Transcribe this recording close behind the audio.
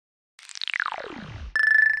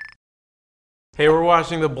Hey, we're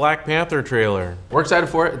watching the Black Panther trailer. We're excited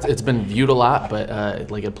for it. It's been viewed a lot, but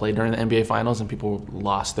it played during the NBA Finals and people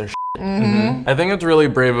lost their shit. Mm-hmm. I think it's really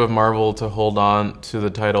brave of Marvel to hold on to the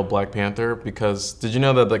title Black Panther because did you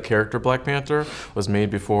know that the character Black Panther was made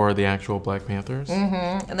before the actual Black Panthers?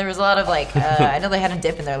 Mm-hmm. And there was a lot of I know they had a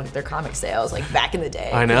dip in their comic sales back in the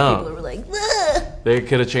day. I know. People were like, ugh. They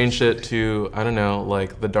could have changed it to, I don't know,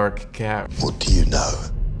 the Dark Cat. What do you know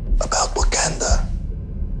about Wakanda?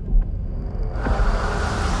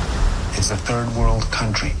 It's a third world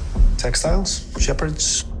country. Textiles,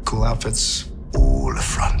 shepherds, cool outfits, all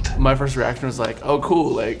front. My first reaction was oh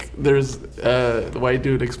cool, there's the white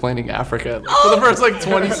dude explaining Africa for the first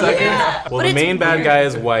 20 seconds. Yeah. Well, the main bad guy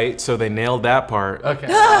is white, so they nailed that part. Okay.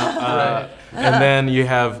 Right. And then you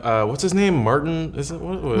have, what's his name? Martin, is it?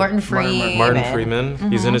 What? Martin Freeman. Martin Freeman.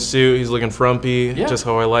 Mm-hmm. He's in a suit, he's looking frumpy, just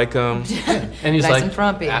how I like him. And he's nice and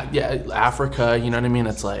frumpy. Africa, you know what I mean?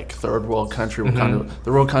 It's third world country, Wakanda,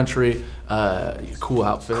 the real country, cool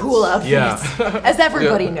outfits. Cool outfits. Yeah. As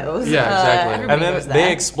everybody knows. Yeah, exactly. And then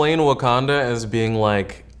they explain Wakanda as being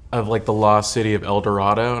of the lost city of El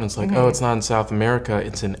Dorado, and it's oh, it's not in South America,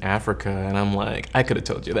 it's in Africa, and I'm I could have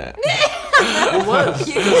told you that. It was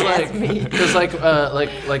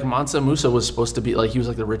because Mansa Musa was supposed to be he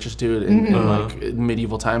was the richest dude in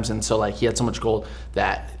medieval times, and so he had so much gold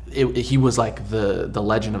that he was the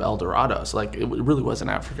legend of El Dorado. So it really was in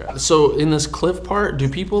Africa. So in this cliff part, do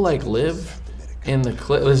people live in the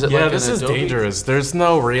cliff? Is it this is dangerous. There's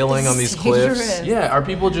no railing on these cliffs. Yeah, are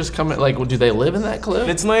people just coming? Do they live in that cliff?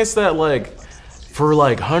 It's nice that for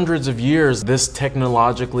hundreds of years, this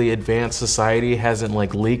technologically advanced society hasn't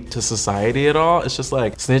leaked to society at all. It's just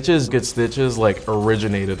snitches get stitches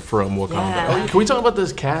originated from Wakanda. Yeah. Can we talk about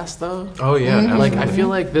this cast though? Oh yeah, I feel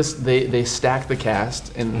they stacked the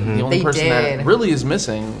cast, and the only person that really is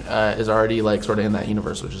missing is already sort of in that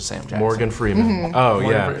universe, which is Sam Jackson. Morgan Freeman. Oh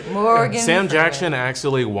yeah. Sam Jackson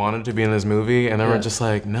actually wanted to be in this movie, and they were just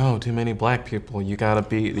no, too many black people. You gotta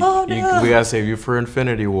be. We gotta save you for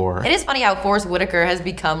Infinity War. It is funny how Forrest Whitaker has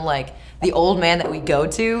become the old man that we go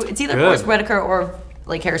to. It's either Forrest Whitaker or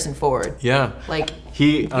Harrison Ford. Yeah.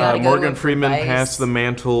 Morgan Freeman passed the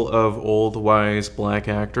mantle of old wise black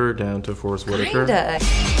actor down to Forrest Whitaker. Kinda.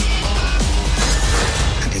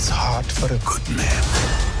 And it's hard for a good man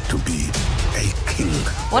to be a king.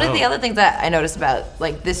 One of the other things that I noticed about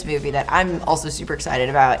this movie that I'm also super excited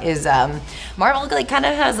about is Marvel kind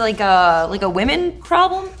of has a women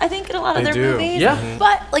problem, I think, in a lot of their movies. Yeah. Mm-hmm.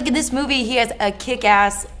 But in this movie he has a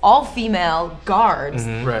kick-ass all-female guards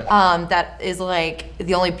that is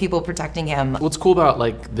the only people protecting him. What's cool about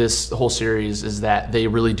this whole series is that they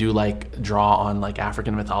really do draw on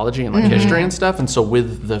African mythology and history and stuff, and so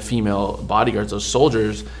with the female bodyguards, those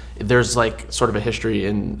soldiers, there's sort of a history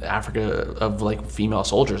in Africa of female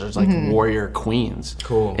soldiers. There's warrior queens.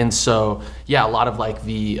 Cool. And so a lot of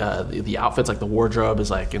the outfits, the wardrobe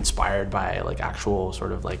is inspired by actual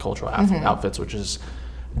sort of cultural outfits, which is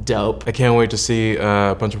dope. I can't wait to see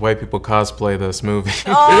a bunch of white people cosplay this movie.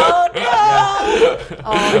 Oh no!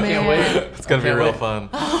 Oh man! I can't wait. It's gonna be real fun.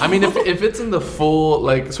 I mean, if it's in the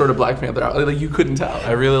full sort of Black Panther outfit, you couldn't tell.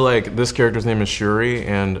 I really this character's name is Shuri,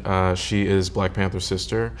 and she is Black Panther's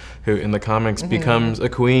sister, who in the comics becomes a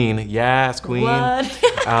queen. Yes, queen.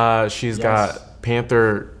 What? She's got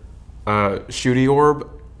Panther shooty orb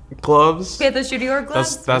gloves. Panther shooty orb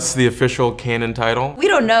gloves? That's the official canon title. We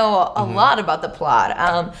don't know a lot about the plot,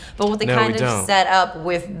 but what they kind of set up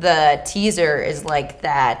with the teaser is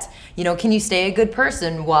that, can you stay a good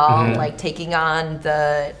person while taking on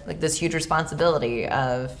the this huge responsibility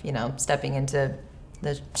of stepping into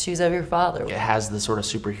the shoes of your father. It has this sort of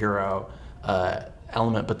superhero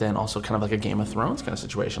element, but then also kind of a Game of Thrones kind of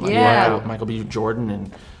situation. You have Michael B. Jordan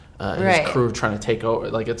and his crew trying to take over.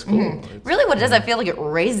 It's cool. Really what it does, I feel it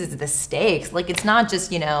raises the stakes. It's not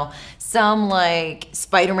just, some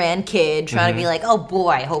Spider-Man kid trying to be oh boy,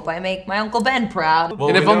 I hope I make my Uncle Ben proud. Well,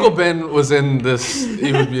 and if Uncle Ben was in this,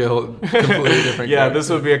 he would be a completely different character. This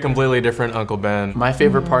would be a completely different Uncle Ben. My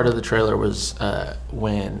favorite part of the trailer was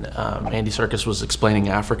when Andy Serkis was explaining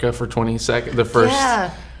Africa for 20 seconds. The first...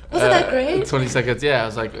 Yeah. Wasn't that great? 20 seconds, I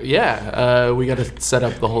was we got to set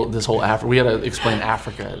up this whole Africa. We got to explain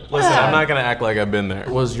Africa. Listen, I'm not going to act like I've been there.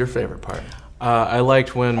 What was your favorite part? I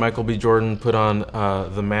liked when Michael B. Jordan put on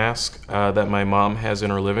the mask that my mom has in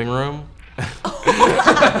her living room.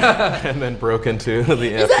 And then broke into the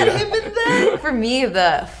FBI. Is that him in there? For me,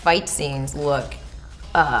 the fight scenes look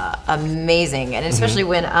amazing, and especially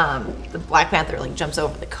when the Black Panther jumps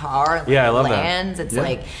over the car and I love lands. that.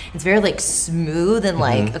 It's it's very smooth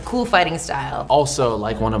and a cool fighting style. Also,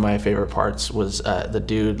 one of my favorite parts was the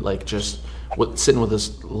dude just sitting with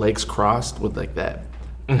his legs crossed with like that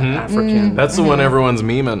African. That's the one everyone's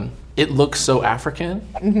memeing. It looks so African.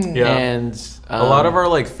 Yeah. And a lot of our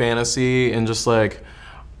like fantasy and just like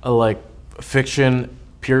fiction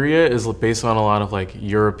period is based on a lot of like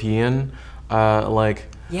European like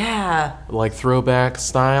throwback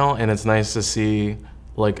style, and it's nice to see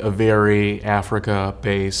like a very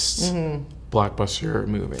Africa-based blockbuster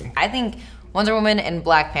movie. I think Wonder Woman and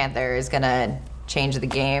Black Panther is gonna change the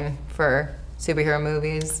game for superhero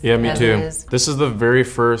movies. Yeah, me too. This is the very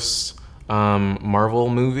first Marvel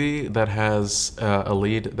movie that has a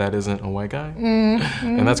lead that isn't a white guy,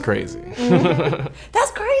 and that's crazy.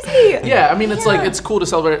 That's crazy. Yeah, I mean, it's like it's cool to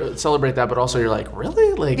celebrate that, but also you're like,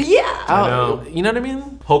 really, like, I know. You know what I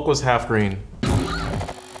mean? Hulk was half green.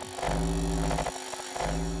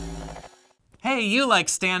 Hey, you like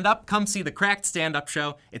stand-up? Come see the Cracked Stand-Up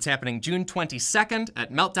Show. It's happening June 22nd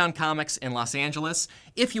at Meltdown Comics in Los Angeles.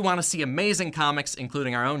 If you want to see amazing comics,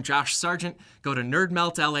 including our own Josh Sargent, go to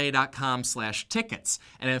nerdmeltla.com/tickets.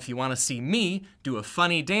 And if you want to see me do a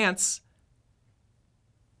funny dance...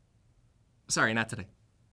 Sorry, not today.